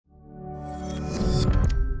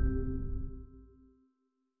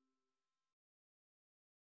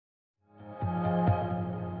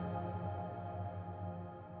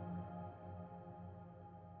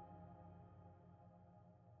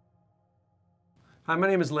Hi, my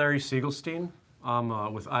name is Larry Siegelstein.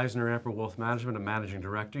 I'm with EisnerAmper Wealth Management, a managing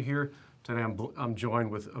director here. Today I'm joined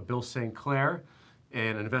with Bill St. Clair,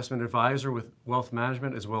 an investment advisor with Wealth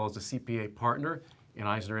Management, as well as a CPA partner in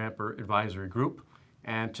EisnerAmper Advisory Group.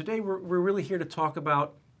 And today we're really here to talk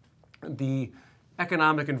about the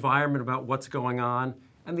economic environment, about what's going on,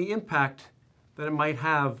 and the impact that it might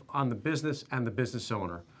have on the business and the business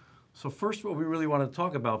owner. So first, what we really wanted to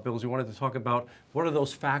talk about, Bill, is we wanted to talk about what are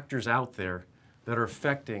those factors out there that are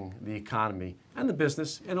affecting the economy and the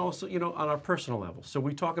business, and also, on our personal level. So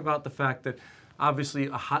we talk about the fact that obviously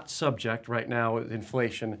a hot subject right now is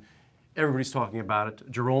inflation. Everybody's talking about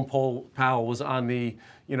it. Jerome Powell was on the,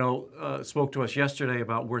 spoke to us yesterday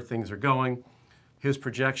about where things are going. His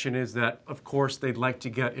projection is that, of course, they'd like to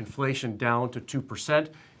get inflation down to 2%, and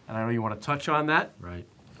I know you want to touch on that. Right.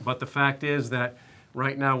 But the fact is that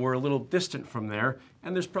right now we're a little distant from there,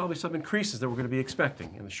 and there's probably some increases that we're going to be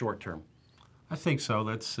expecting in the short term. I think so.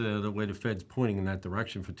 That's the way the Fed's pointing in that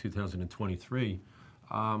direction for 2023.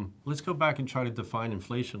 Let's go back and try to define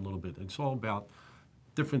inflation a little bit. It's all about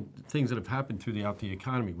different things that have happened throughout the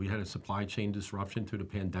economy. We had a supply chain disruption through the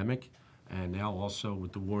pandemic, and now also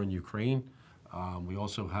with the war in Ukraine. We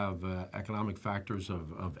also have economic factors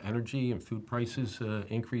of energy and food prices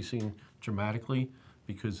increasing dramatically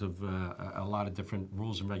because of a lot of different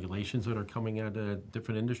rules and regulations that are coming out of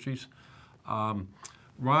different industries.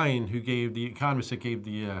 Ryan, who gave the economist that gave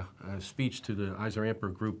the speech to the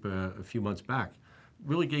EisnerAmper group a few months back,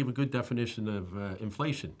 really gave a good definition of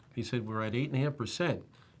inflation. He said we're at 8.5%.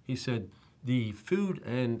 He said the food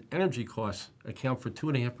and energy costs account for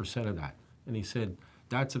 2.5% of that. And he said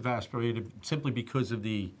that's exacerbated simply because of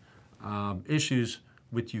the issues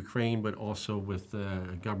with Ukraine, but also with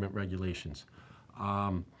government regulations.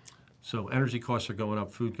 So energy costs are going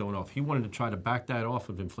up, food going off. He wanted to try to back that off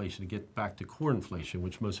of inflation to get back to core inflation,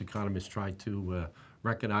 which most economists try to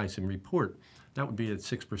recognize and report. That would be at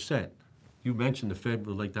 6%. You mentioned the Fed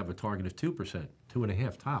would like to have a target of 2%,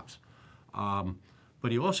 2.5 tops.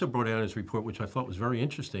 But he also brought out in his report, which I thought was very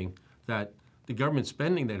interesting, that the government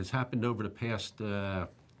spending that has happened over the past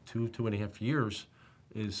 2.5 years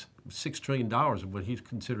is $6 trillion of what he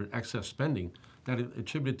considered excess spending that is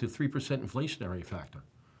attributed to 3% inflationary factor.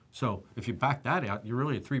 So if you back that out, you're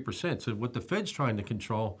really at 3%. So what the Fed's trying to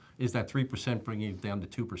control is that 3% bringing it down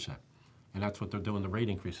to 2%. And that's what they're doing the rate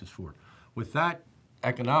increases for. With that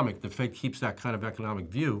the Fed keeps that kind of economic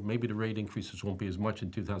view, maybe the rate increases won't be as much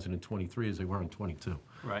in 2023 as they were in 22.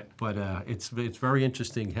 Right. But it's very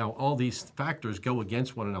interesting how all these factors go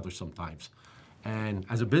against one another sometimes. And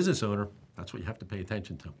as a business owner, that's what you have to pay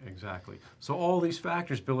attention to. Exactly. So all these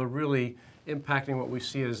factors, Bill, are really impacting what we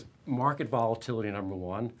see as market volatility, number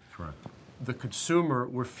one. Correct. The consumer,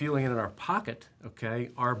 we're feeling it in our pocket, okay?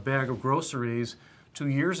 Our bag of groceries 2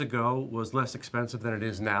 years ago was less expensive than it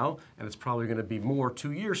is now, and it's probably going to be more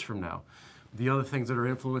 2 years from now. The other things that are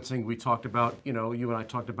influencing, we talked about, you and I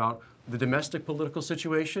talked about the domestic political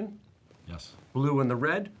situation. Yes. Blue and the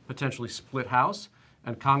red, potentially split House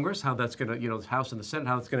and Congress, how that's going to, the House and the Senate,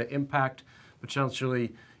 how it's going to impact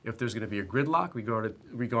potentially if there's going to be a gridlock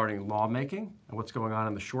regarding lawmaking and what's going on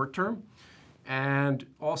in the short term. And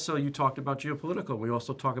also you talked about geopolitical. We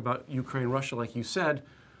also talk about Ukraine, Russia, like you said,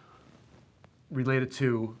 related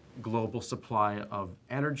to global supply of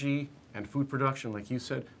energy and food production, like you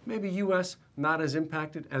said. Maybe U.S. not as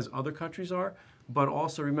impacted as other countries are, but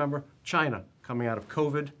also remember China coming out of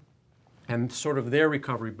COVID and sort of their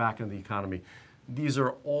recovery back into the economy. These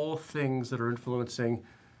are all things that are influencing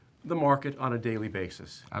the market on a daily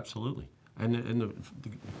basis. Absolutely. And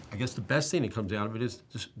I guess the best thing that comes out of it is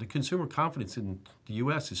the consumer confidence in the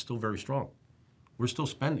U.S. is still very strong. We're still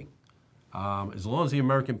spending. As long as the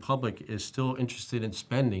American public is still interested in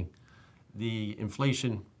spending, the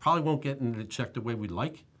inflation probably won't get into the check the way we'd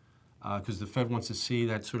like, because the Fed wants to see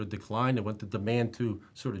that sort of decline. They want the demand to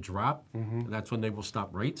sort of drop. Mm-hmm. And that's when they will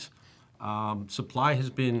stop rates. Supply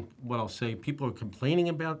has been, what I'll say, people are complaining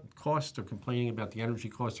about costs, they're complaining about the energy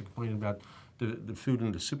costs, they're complaining about the food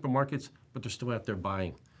in the supermarkets, but they're still out there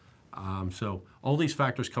buying. So all these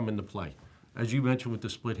factors come into play. As you mentioned with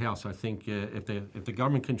the split House, I think if the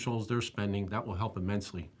government controls their spending, that will help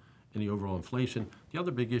immensely in the overall inflation. The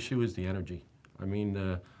other big issue is the energy. I mean,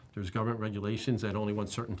 there's government regulations that only want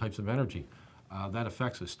certain types of energy. That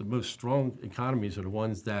affects us. The most strong economies are the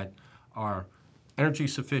ones that are energy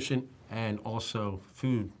sufficient and also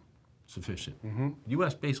food sufficient. Mm-hmm. The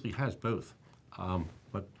U.S. basically has both,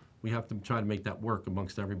 but we have to try to make that work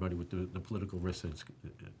amongst everybody with the political risk that's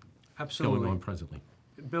going on presently.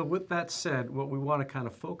 Bill, with that said, what we want to kind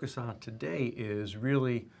of focus on today is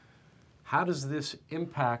really how does this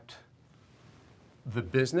impact the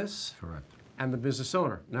business Correct. and the business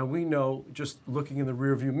owner. Now we know, just looking in the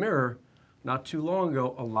rearview mirror, not too long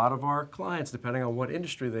ago, a lot of our clients, depending on what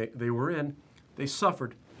industry they were in, they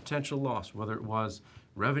suffered potential loss, whether it was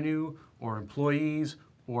revenue or employees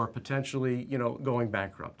or potentially, going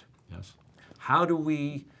bankrupt. Yes. How do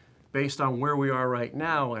we, based on where we are right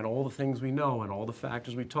now and all the things we know and all the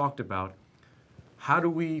factors we talked about, how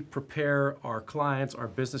do we prepare our clients, our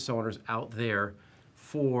business owners out there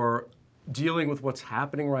for dealing with what's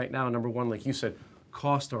happening right now? Number one, like you said,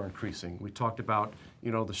 costs are increasing. We talked about,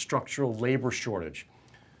 the structural labor shortage.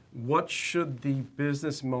 What should the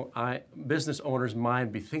business owner's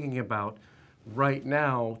mind be thinking about right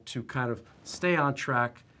now to kind of stay on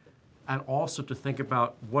track, and also to think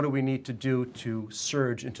about what do we need to do to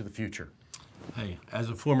surge into the future? Hey, as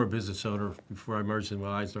a former business owner, before I merged in with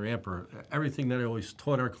EisnerAmper, everything that I always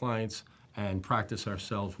taught our clients and practice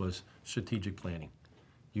ourselves was strategic planning.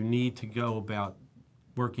 You need to go about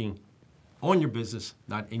working on your business,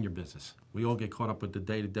 not in your business. We all get caught up with the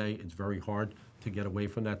day-to-day. It's very hard to get away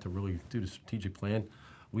from that, to really do the strategic plan.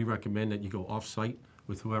 We recommend that you go off-site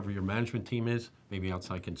with whoever your management team is, maybe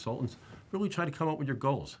outside consultants. Really try to come up with your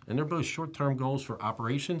goals. And they're both short-term goals for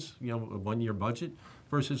operations, a one-year budget,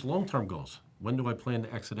 versus long-term goals. When do I plan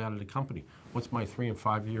to exit out of the company? What's my 3 and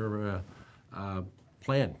 5 year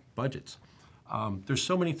plan, budgets? There's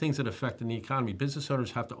so many things that affect in the economy. Business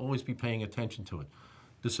owners have to always be paying attention to it.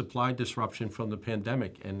 The supply disruption from the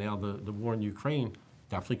pandemic and now the war in Ukraine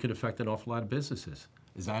definitely could affect an awful lot of businesses.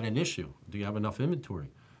 Is that an issue? Do you have enough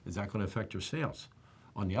inventory? Is that going to affect your sales?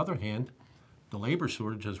 On the other hand, the labor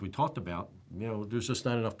shortage, as we talked about, there's just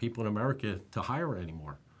not enough people in America to hire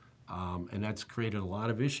anymore. And that's created a lot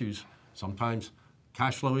of issues, sometimes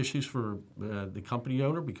cash flow issues for the company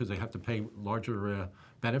owner because they have to pay larger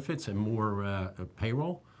benefits and more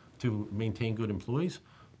payroll to maintain good employees,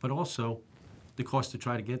 but also the cost to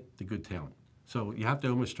try to get the good talent. So you have to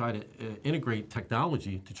almost try to integrate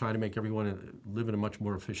technology to try to make everyone live in a much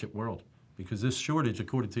more efficient world, because this shortage,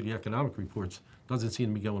 according to the economic reports, doesn't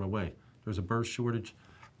seem to be going away. There's a birth shortage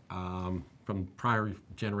from prior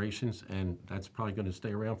generations, and that's probably going to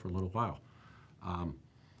stay around for a little while.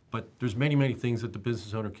 But there's many, many things that the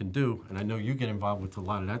business owner can do, and I know you get involved with a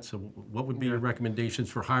lot of that. So what would be your recommendations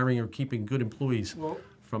for hiring or keeping good employees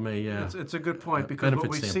from a it's a good point, because what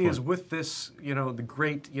we see is with this, the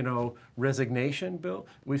great, resignation bill,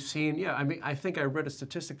 we've seen, I think I read a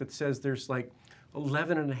statistic that says there's like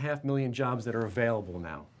 11.5 million jobs that are available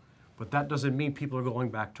now. But that doesn't mean people are going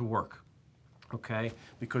back to work, okay?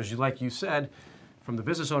 Because like you said, from the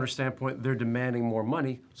business owner standpoint, they're demanding more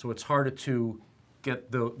money, so it's harder to get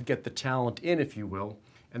the talent in, if you will.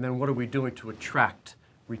 And then what are we doing to attract,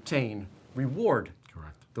 retain, reward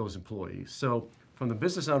those employees? So from the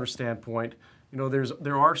business owner standpoint,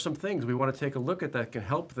 there are some things we want to take a look at that can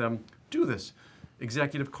help them do this.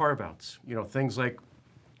 Executive carve-outs, things like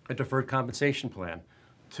a deferred compensation plan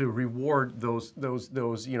to reward those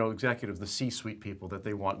executives, the C-suite people that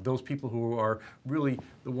they want, those people who are really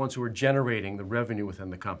the ones who are generating the revenue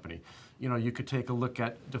within the company. You could take a look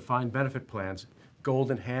at defined benefit plans,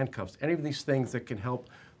 golden handcuffs, any of these things that can help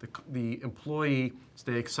the employee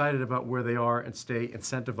stay excited about where they are and stay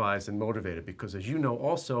incentivized and motivated. Because as you know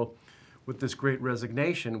also, with this great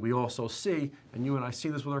resignation, we also see, and you and I see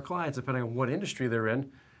this with our clients, depending on what industry they're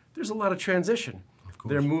in, there's a lot of transition.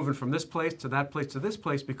 They're moving from this place to that place to this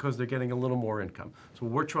place because they're getting a little more income. So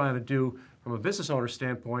what we're trying to do from a business owner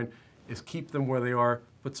standpoint is keep them where they are,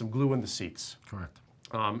 put some glue in the seats. Correct.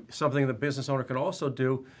 Something the business owner can also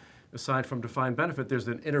do, aside from defined benefit, there's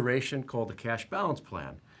an iteration called the cash balance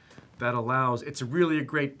plan that allows, it's really a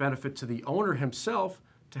great benefit to the owner himself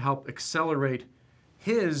to help accelerate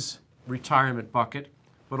his retirement bucket,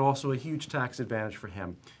 but also a huge tax advantage for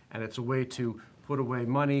him. And it's a way to put away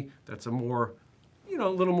money that's a more, a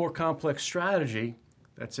little more complex strategy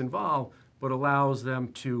that's involved, but allows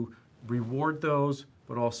them to reward those,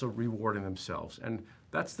 but also rewarding themselves. And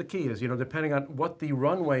that's the key is, depending on what the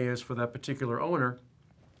runway is for that particular owner,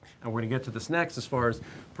 and we're going to get to this next as far as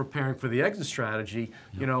preparing for the exit strategy,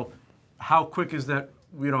 how quick is that,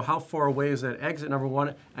 how far away is that exit, number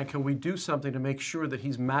one, and can we do something to make sure that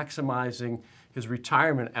he's maximizing his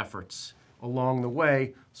retirement efforts along the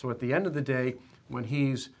way, so at the end of the day, when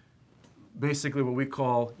he's basically what we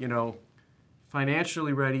call,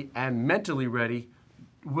 financially ready and mentally ready,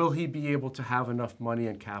 will he be able to have enough money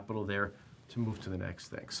and capital there to move to the next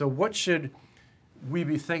thing? So what should we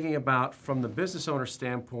be thinking about from the business owner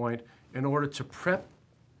standpoint in order to prep,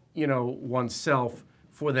 oneself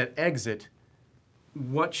for that exit?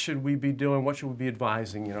 What should we be doing? What should we be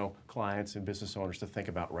advising, clients and business owners to think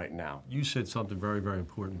about right now? You said something very, very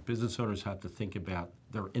important. Business owners have to think about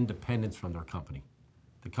their independence from their company.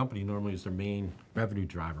 The company normally is their main revenue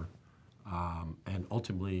driver, and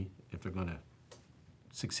ultimately, if they're going to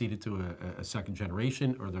succeed it to a second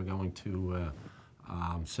generation or they're going to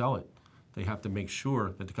sell it, they have to make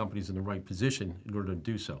sure that the company's in the right position in order to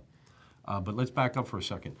do so. But let's back up for a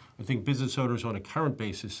second. I think business owners on a current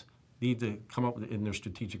basis need to come up with, in their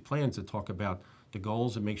strategic plans, to talk about the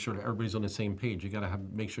goals and make sure that everybody's on the same page. You got to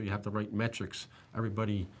make sure you have the right metrics.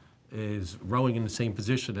 Everybody is rowing in the same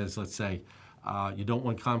position as, let's say. You don't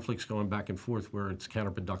want conflicts going back and forth where it's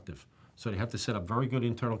counterproductive. So you have to set up very good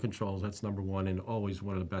internal controls. That's number one, and always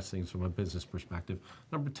one of the best things from a business perspective.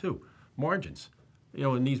 Number two, margins. You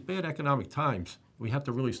know, in these bad economic times, we have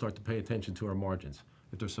to really start to pay attention to our margins.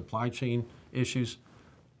 If there's supply chain issues,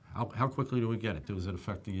 how quickly do we get it? Does it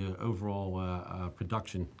affect the overall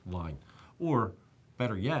production line? Or,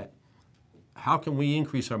 better yet, how can we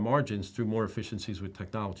increase our margins through more efficiencies with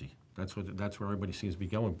technology? That's where everybody seems to be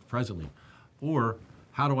going presently. Or,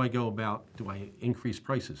 how do I go about, do I increase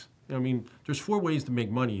prices? I mean, there's 4 ways to make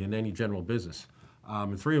money in any general business.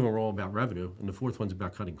 And 3 of them are all about revenue, and the 4th one's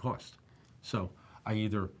about cutting costs. So I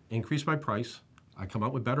either increase my price, I come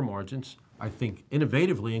up with better margins, I think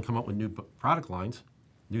innovatively and come up with new product lines,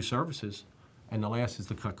 new services, and the last is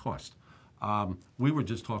to cut costs. We were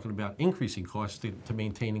just talking about increasing costs to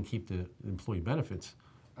maintain and keep the employee benefits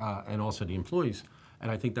and also the employees. And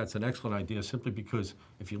I think that's an excellent idea simply because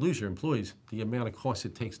if you lose your employees, the amount of cost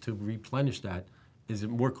it takes to replenish that is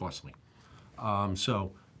more costly.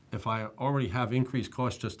 So if I already have increased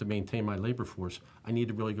costs just to maintain my labor force, I need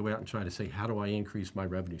to really go out and try to say, how do I increase my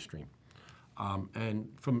revenue stream? And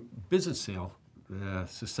from business sale,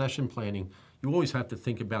 succession planning, you always have to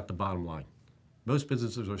think about the bottom line. Most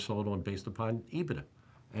businesses are sold on based upon EBITDA,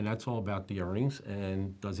 and that's all about the earnings.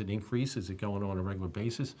 And does it increase? Is it going on a regular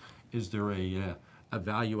basis? Is there a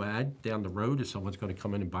value add down the road if someone's going to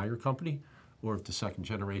come in and buy your company, or if the second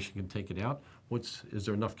generation can take it out? Is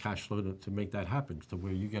there enough cash flow to make that happen, to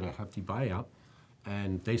where you get a hefty buyout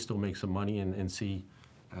and they still make some money and see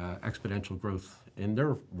exponential growth in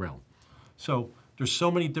their realm? So there's so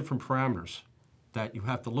many different parameters that you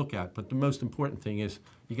have to look at, but the most important thing is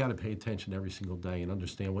you got to pay attention every single day and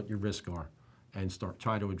understand what your risks are and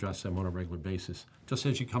try to address them on a regular basis, just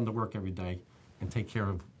as you come to work every day and take care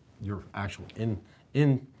of your actual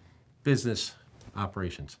in business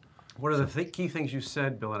operations. One of the key things you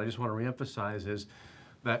said, Bill, and I just want to reemphasize, is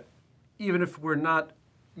that even if we're not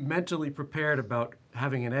mentally prepared about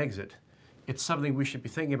having an exit, it's something we should be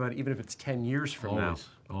thinking about even if it's 10 years from now.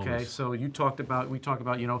 Okay, always. so we talked about,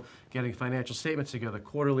 you know, getting financial statements together,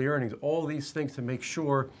 quarterly earnings, all these things to make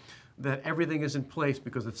sure that everything is in place,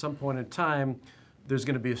 because at some point in time, there's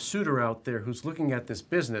going to be a suitor out there who's looking at this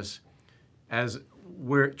business as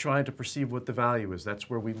we're trying to perceive what the value is. That's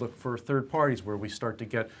where we look for third parties, where we start to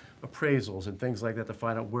get appraisals and things like that to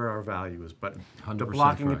find out where our value is. But the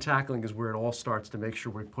blocking and tackling is where it all starts, to make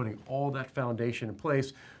sure we're putting all that foundation in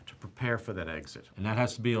place to prepare for that exit. And that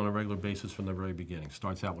has to be on a regular basis from the very beginning.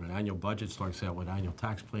 Starts out with an annual budget, starts out with annual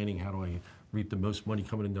tax planning. How do I reap the most money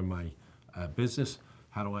coming into my business?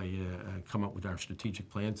 How do I come up with our strategic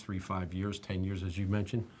plan, 3, 5 years, 10 years, as you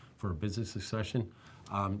mentioned, for a business succession?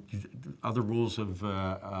 Other rules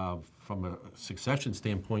from a succession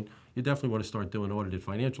standpoint, you definitely want to start doing audited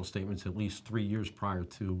financial statements at least 3 years prior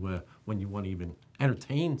to when you want to even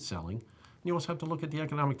entertain selling. And you also have to look at the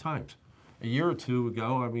economic times. A year or two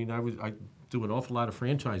ago, I mean, I do an awful lot of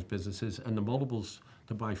franchise businesses, and the multiples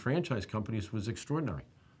to buy franchise companies was extraordinary,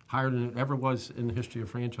 higher than it ever was in the history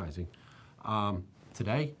of franchising.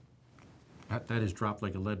 Today, that has dropped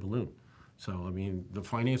like a lead balloon. So, I mean, the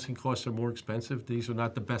financing costs are more expensive. These are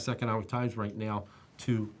not the best economic times right now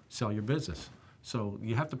to sell your business. So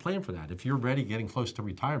you have to plan for that. If you're ready, getting close to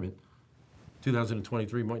retirement,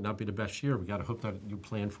 2023 might not be the best year. We got to hope that you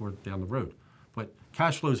plan for it down the road. But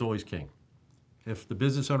cash flow is always king. If the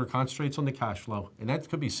business owner concentrates on the cash flow, and that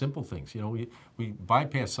could be simple things. You know, we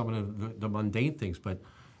bypass some of the mundane things, but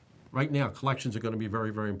right now, collections are going to be very,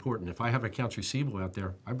 very important. If I have accounts receivable out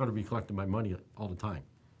there, I better be collecting my money all the time.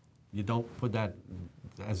 You don't put that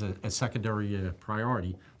as a secondary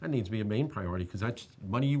priority. That needs to be a main priority, because that's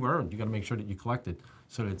money you earned. You got to make sure that you collect it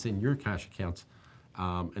so that it's in your cash accounts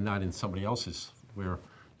and not in somebody else's where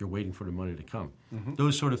you're waiting for the money to come. Mm-hmm.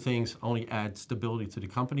 Those sort of things only add stability to the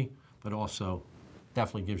company, but also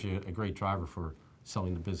definitely gives you a great driver for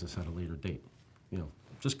selling the business at a later date. You know,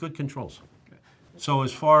 just good controls. Okay. So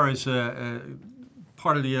as far as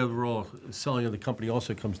part of the overall selling of the company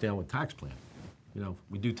also comes down with tax plan. You know,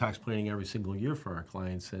 we do tax planning every single year for our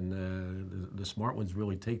clients, and the smart ones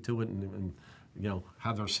really take to it and you know,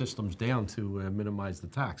 have their systems down to minimize the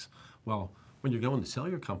tax. Well, when you're going to sell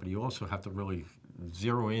your company, you also have to really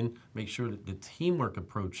zero in, make sure that the teamwork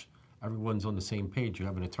approach, everyone's on the same page. You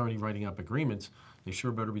have an attorney writing up agreements. They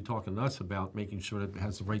sure better be talking to us about making sure that it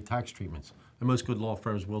has the right tax treatments. And most good law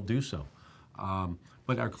firms will do so.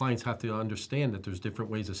 But our clients have to understand that there's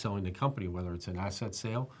different ways of selling the company, whether it's an asset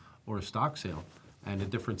sale or a stock sale. And the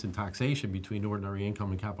difference in taxation between ordinary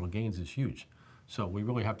income and capital gains is huge. So we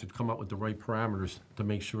really have to come up with the right parameters to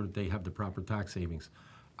make sure that they have the proper tax savings.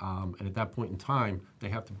 And at that point in time, they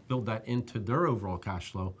have to build that into their overall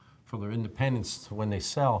cash flow for their independence. So when they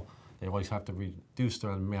sell, they always have to reduce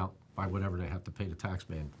their amount by whatever they have to pay the tax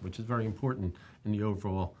man, which is very important in the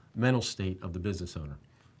overall mental state of the business owner.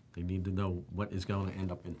 They need to know what is going to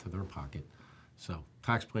end up into their pocket. So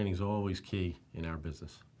tax planning is always key in our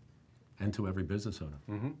business and to every business owner.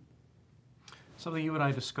 Mm-hmm. Something you and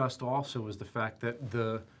I discussed also was the fact that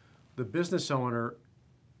the business owner,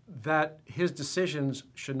 that his decisions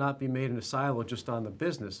should not be made in a silo just on the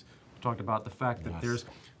business. We talked about the fact that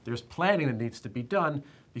there's planning that needs to be done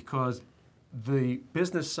because the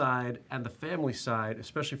business side and the family side,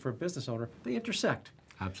 especially for a business owner, they intersect.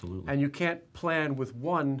 Absolutely. And you can't plan with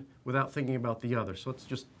one without thinking about the other. So let's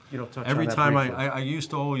just touch Every on that time briefly. I used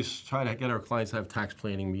to always try to get our clients to have tax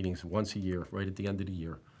planning meetings once a year, right at the end of the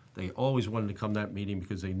year. They always wanted to come to that meeting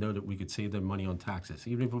because they know that we could save them money on taxes,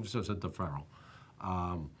 even if it was just a deferral.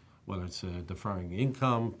 Whether it's deferring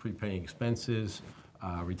income, prepaying expenses,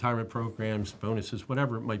 retirement programs, bonuses,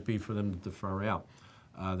 whatever it might be for them to defer out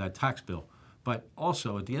that tax bill. But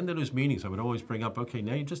also, at the end of those meetings, I would always bring up, okay,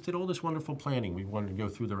 now you just did all this wonderful planning. We wanted to go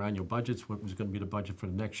through their annual budgets, what was going to be the budget for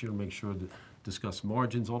the next year, make sure to discuss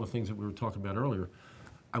margins, all the things that we were talking about earlier.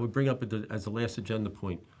 I would bring up as the last agenda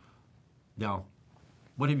point. Now,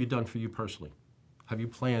 what have you done for you personally? Have you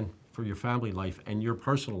planned for your family life and your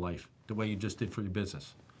personal life the way you just did for your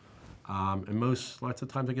business? And lots of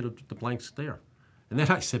times I get the blank stare. And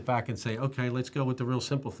then I sit back and say, okay, let's go with the real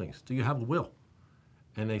simple things. Do you have a will?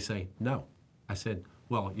 And they say, no. I said,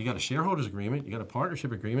 well, you got a shareholders agreement, you got a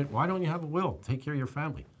partnership agreement. Why don't you have a will? Take care of your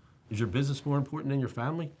family. Is your business more important than your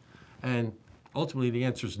family? And ultimately the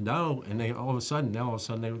answer is no. And all of a sudden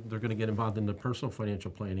they're going to get involved in the personal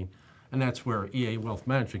financial planning. And that's where EA Wealth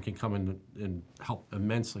Management can come in and help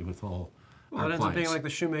immensely with all Well, our it ends up being like the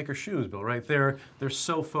shoemaker shoes, Bill, right? They're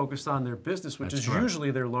so focused on their business, which That's is correct.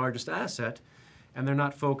 usually their largest asset, and they're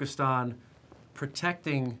not focused on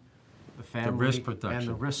protecting the family risk and protection.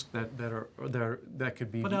 the risk that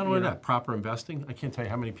could be. But not only that, proper investing. I can't tell you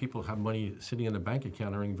how many people have money sitting in a bank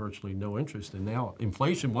account earning virtually no interest. And now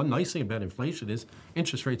inflation, one nice thing about inflation is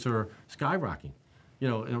interest rates are skyrocketing. You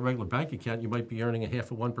know, in a regular bank account, you might be earning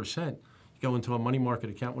 0.5%. You go into a money market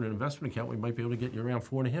account with an investment account, we might be able to get you around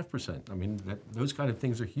 4.5%. I mean, those kind of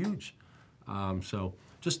things are huge. So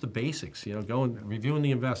just the basics, you know, reviewing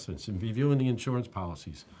the investments and reviewing the insurance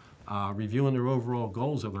policies, reviewing their overall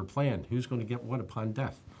goals of their plan. Who's going to get what upon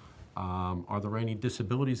death? Are there any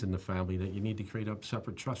disabilities in the family that you need to create a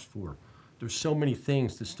separate trust for? There's so many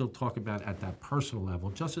things to still talk about at that personal level,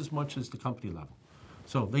 just as much as the company level.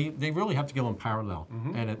 So they really have to go in parallel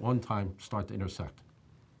and at one time start to intersect.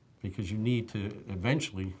 Because you need to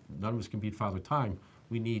eventually, none of us can beat Father Time,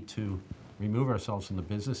 we need to remove ourselves from the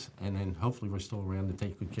business and then hopefully we're still around to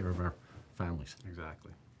take good care of our families.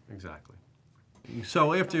 Exactly, exactly.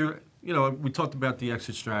 So after, you know, we talked about the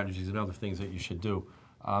exit strategies and other things that you should do.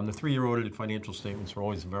 The 3-year audited financial statements are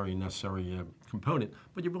always a very necessary component,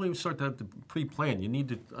 but you really start to have to pre-plan. You need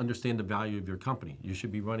to understand the value of your company. You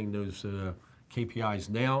should be running those KPIs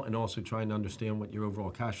now and also trying to understand what your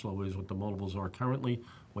overall cash flow is, what the multiples are currently,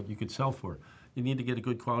 what you could sell for. You need to get a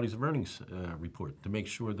good qualities of earnings report to make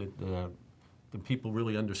sure that the people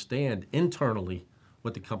really understand internally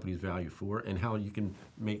what the company's value for and how you can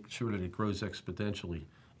make sure that it grows exponentially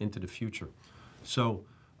into the future. So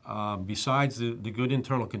besides the good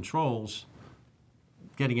internal controls,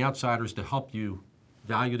 getting outsiders to help you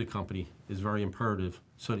value the company is very imperative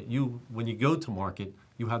so that you, when you go to market,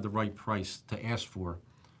 you have the right price to ask for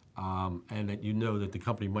and that you know that the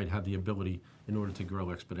company might have the ability in order to grow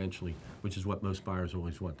exponentially, which is what most buyers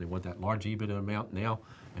always want. They want that large EBITDA amount now,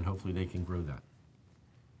 and hopefully they can grow that.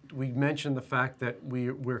 We mentioned the fact that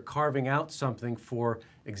we're carving out something for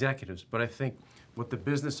executives, but I think what the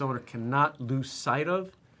business owner cannot lose sight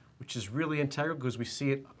of, which is really integral because we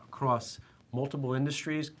see it across multiple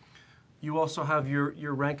industries, you also have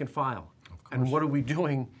your rank and file. And what are we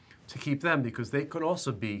doing to keep them? Because they could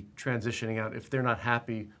also be transitioning out if they're not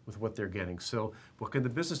happy with what they're getting. So what can the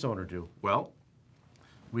business owner do? Well,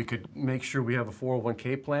 we could make sure we have a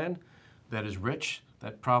 401k plan that is rich,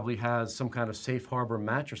 that probably has some kind of safe harbor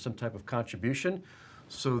match or some type of contribution.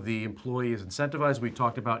 So the employee is incentivized. We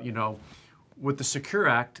talked about, you know, with the Secure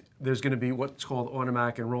Act, there's going to be what's called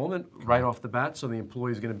automatic enrollment right off the bat, so the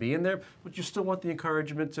employee is going to be in there, but you still want the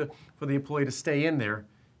encouragement for the employee to stay in there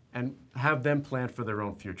and have them plan for their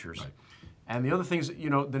own futures. Right. And the other things,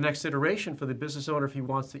 the next iteration for the business owner, if he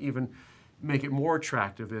wants to even make it more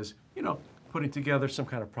attractive, is, putting together some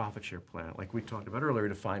kind of profit share plan, like we talked about earlier, a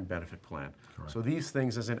defined benefit plan. Correct. So these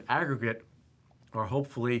things as an aggregate are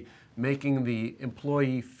hopefully making the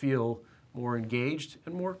employee feel more engaged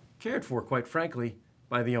and more cared for, quite frankly,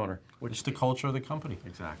 by the owner. It's the culture of the company.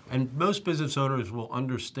 Exactly. And most business owners will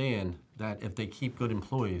understand that if they keep good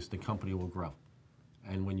employees, the company will grow.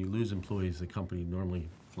 And when you lose employees, the company normally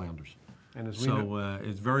flounders. And as we know, So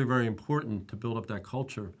it's very, very important to build up that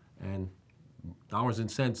culture, and dollars and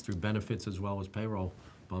cents through benefits as well as payroll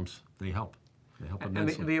bumps, they help. They help and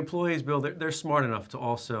immensely. the employees, Bill, they're smart enough to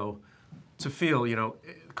also feel,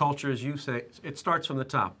 culture, as you say, it starts from the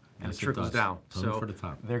top and Yes, it trickles does. down. Coming for the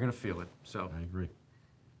top. They're going to feel it. So, I agree.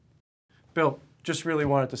 Bill, just really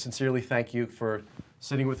wanted to sincerely thank you for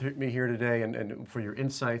sitting with me here today and for your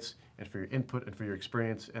insights and for your input and for your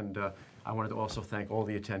experience. And I wanted to also thank all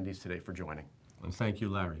the attendees today for joining. And thank you,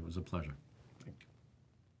 Larry. It was a pleasure.